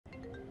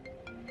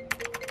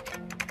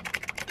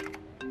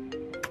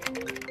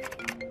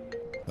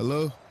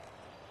Hello?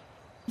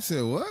 You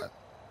said what?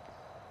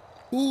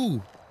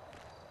 Ooh.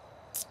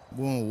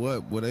 Boy,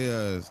 what? Boy,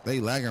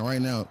 they lagging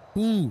right now.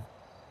 Ooh.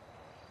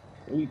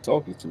 Who you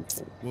talking to?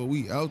 Well,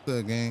 we out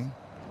there, gang.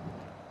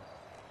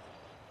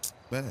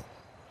 Bad.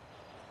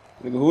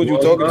 Nigga, who you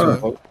talking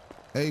to?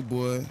 Hey,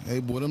 boy.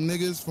 Them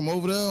niggas from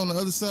over there on the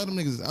other side, them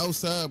niggas is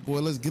outside, boy.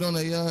 Let's get on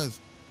their yards.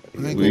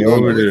 I ain't gonna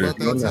go about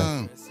that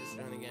time.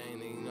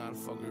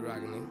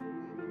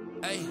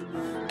 Hey,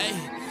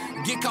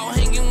 get caught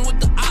hanging with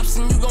the ops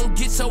and you gon'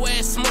 get your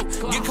ass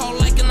smoked. Get caught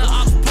liking the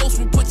ops post,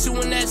 we put you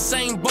in that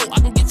same boat.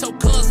 I can get your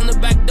cousin in the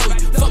back door.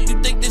 Fuck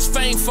you think this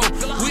fame for?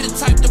 We the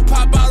type to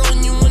pop out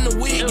on you in the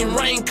wig and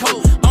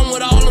raincoat. I'm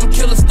with all them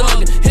killers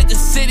thuggin'. Hit the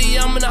city,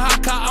 I'm in the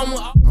hot car. I'm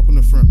with. Up in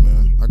the front,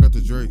 man. I got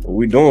the Drake. What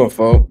we doing,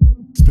 folks?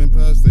 Spin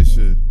past they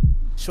shit.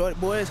 Short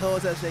boys,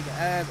 hoes that shaking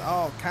ass,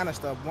 all kind of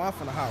stuff. Boy, I'm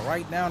finna hop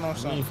right down on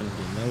something. You ain't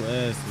finna get no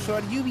ass.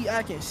 Shorty, you be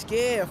acting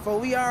scared, for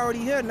we already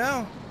here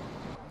now.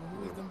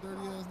 Where's them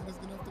dirty ass niggas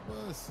getting off the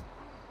bus?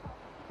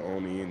 I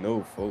don't even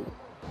know, folks.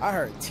 I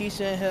heard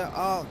Tisha in here,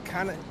 all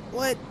kind of,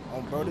 what?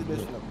 Oh, bro, this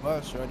bitch in the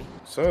bus, shorty.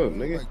 So,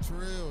 nigga. Like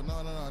Trail. No,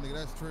 nigga,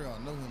 that's Trail.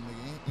 I know him,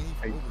 nigga. He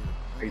Hey, over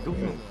hey, here. do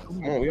him.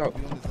 Come on, we out.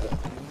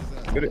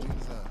 Get it.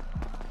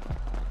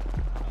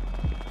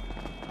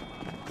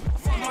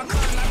 My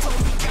cousin, I told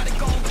you gotta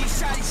go and get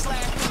shotty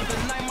slapped. The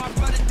night my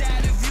brother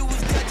died, if you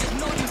was dead, just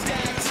know you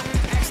dead.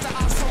 Asked the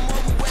ops from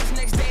over west,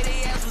 next day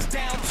they ass was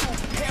down too.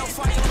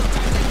 Hellfire on the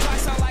back, that dry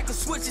sound like a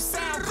switch, it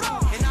sound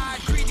cool. And I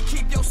agreed to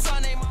keep your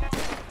son name on.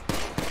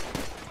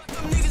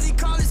 Them niggas, he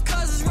call his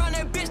cousins, run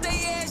that bitch,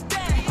 they ass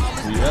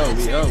down.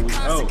 We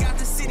out. Got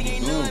the city,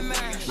 ain't none, man.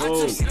 I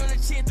took shit on the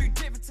chin 3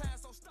 different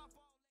times, so stop.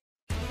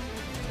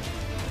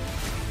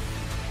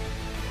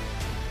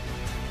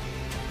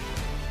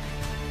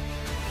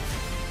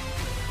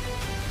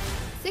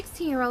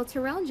 16-year-old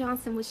Terrell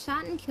Johnson was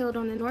shot and killed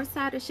on the north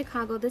side of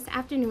Chicago this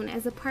afternoon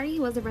as a party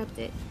was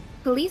erupted.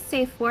 Police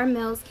say 4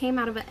 males came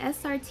out of a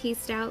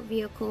SRT-style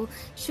vehicle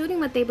shooting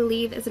what they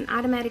believe is an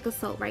automatic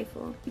assault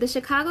rifle. The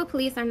Chicago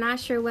police are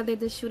not sure whether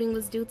the shooting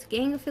was due to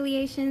gang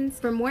affiliations.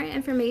 For more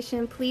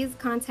information, please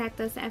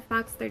contact us at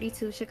Fox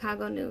 32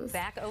 Chicago News.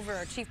 Back over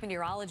our chief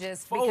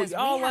meteorologist. Folks,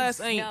 y'all ass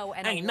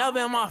ain't never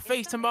in my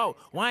face talking about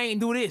why I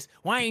ain't do this,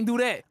 why I ain't do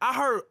that. I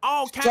heard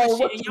all kinds of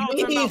shit and y'all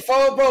talking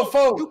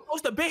about, you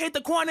supposed to hit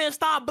the corner and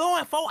start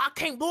blowing, folks. I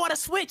can't blow at a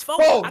switch,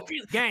 folks. I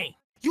can't. Gang,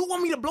 you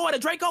want me to blow at a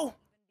Draco?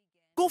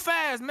 Go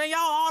fast, man. Y'all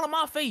all in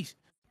my face.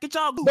 Get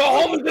y'all. The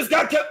homie just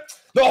got killed.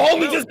 The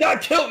homie just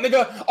got killed,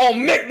 nigga. Oh,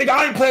 Mick, nigga,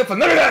 I ain't playing for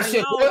none of that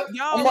shit.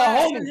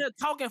 Y'all sitting here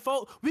talking,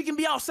 folks. We can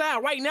be outside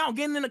right now,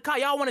 getting in the car.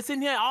 Y'all want to sit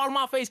in here all in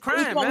my face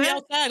crying, man. Me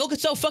outside. Go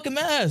get your fucking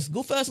mask.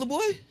 Go fast, little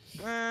boy.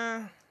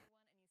 Man.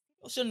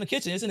 Go shit in the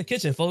kitchen. It's in the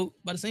kitchen, folks.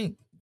 By the sink.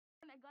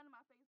 Man,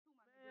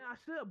 I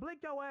should blink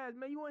your ass,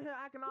 man. You in here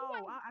acting all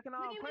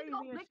crazy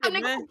and shit,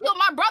 Nigga, man. killed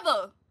my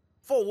brother.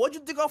 For what you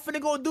think I'm finna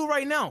go do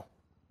right now?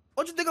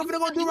 What you think I'm finna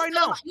go do right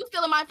now? You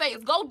still in my face.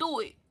 Go do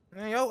it.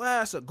 Man, your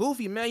ass a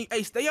goofy, man.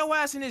 Hey, stay your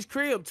ass in this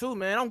crib, too,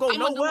 man. Don't go I'm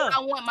nowhere. Do what I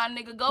want, my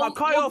nigga. Go. If I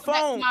call your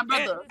phone, my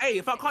brother. hey,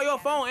 if I call your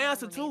phone,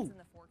 answer, too.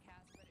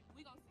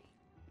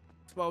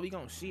 Well, we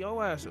gonna see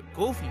your ass a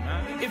goofy,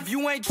 man. If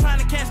you ain't trying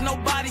to catch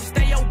nobody,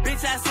 stay your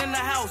bitch ass in the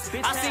house.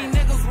 I seen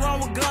niggas run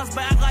with guns,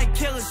 but act like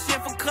killers,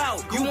 shit for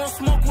clout. You won't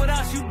smoke with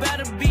us, you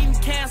better beating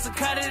cancer,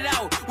 cut it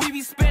out. We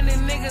be spending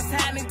niggas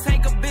having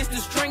take a bitch to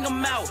string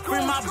them out.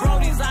 Bring my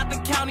brodies out the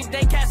county,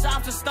 they catch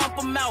ops to stump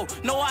them out.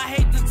 No, I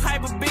hate the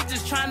type of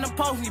bitches trying to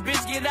post me,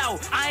 bitch, get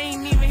out. I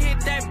ain't even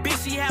hit that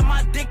bitch, she had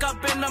my dick up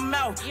in the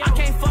mouth. I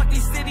can't fuck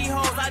these city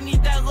hoes, I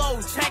need that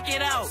low, check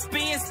it out.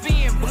 Spin,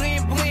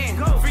 blend,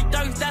 free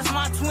 30s, that's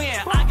my twin.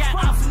 I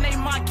got ops and they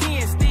my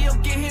kin. Still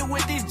get hit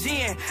with this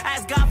gin.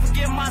 Ask God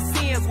forgive my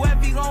sins. Where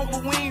be on,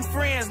 but we ain't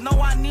friends. Know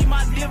I need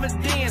my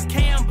dividends.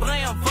 Cam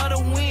blam for the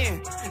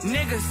win.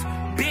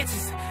 Niggas,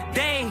 bitches,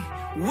 they ain't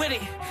with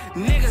it.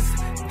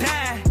 Niggas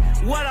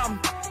dying what I'm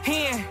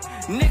hearing.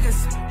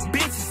 Niggas,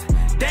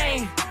 bitches, they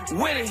ain't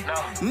with it.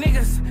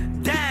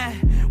 Niggas dying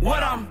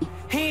what I'm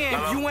hearing.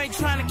 If you ain't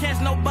trying to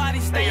catch nobody,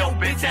 stay your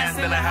bitch ass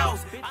in the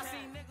house.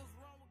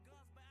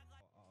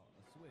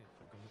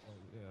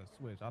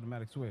 Switch,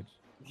 automatic switch.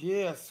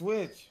 Yeah,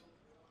 switch.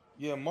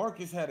 Yeah,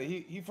 Marcus had it.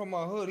 He from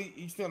my hood.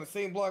 He still on the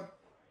same block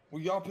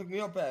where y'all picked me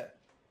up at.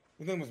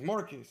 His name was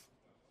Marcus.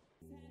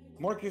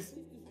 Marcus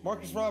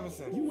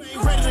Robinson. You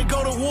ain't ready to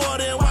go to war,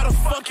 then why the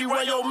fuck you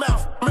run your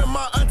mouth? Remember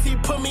my auntie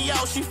put me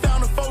out, she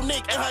found a faux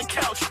nick in her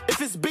couch.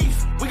 If it's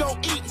beef, we gon'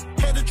 eat.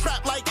 Head the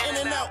trap like In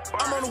and Out.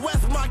 I'm on the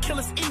west, my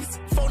killers east.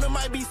 Phone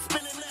might be spit.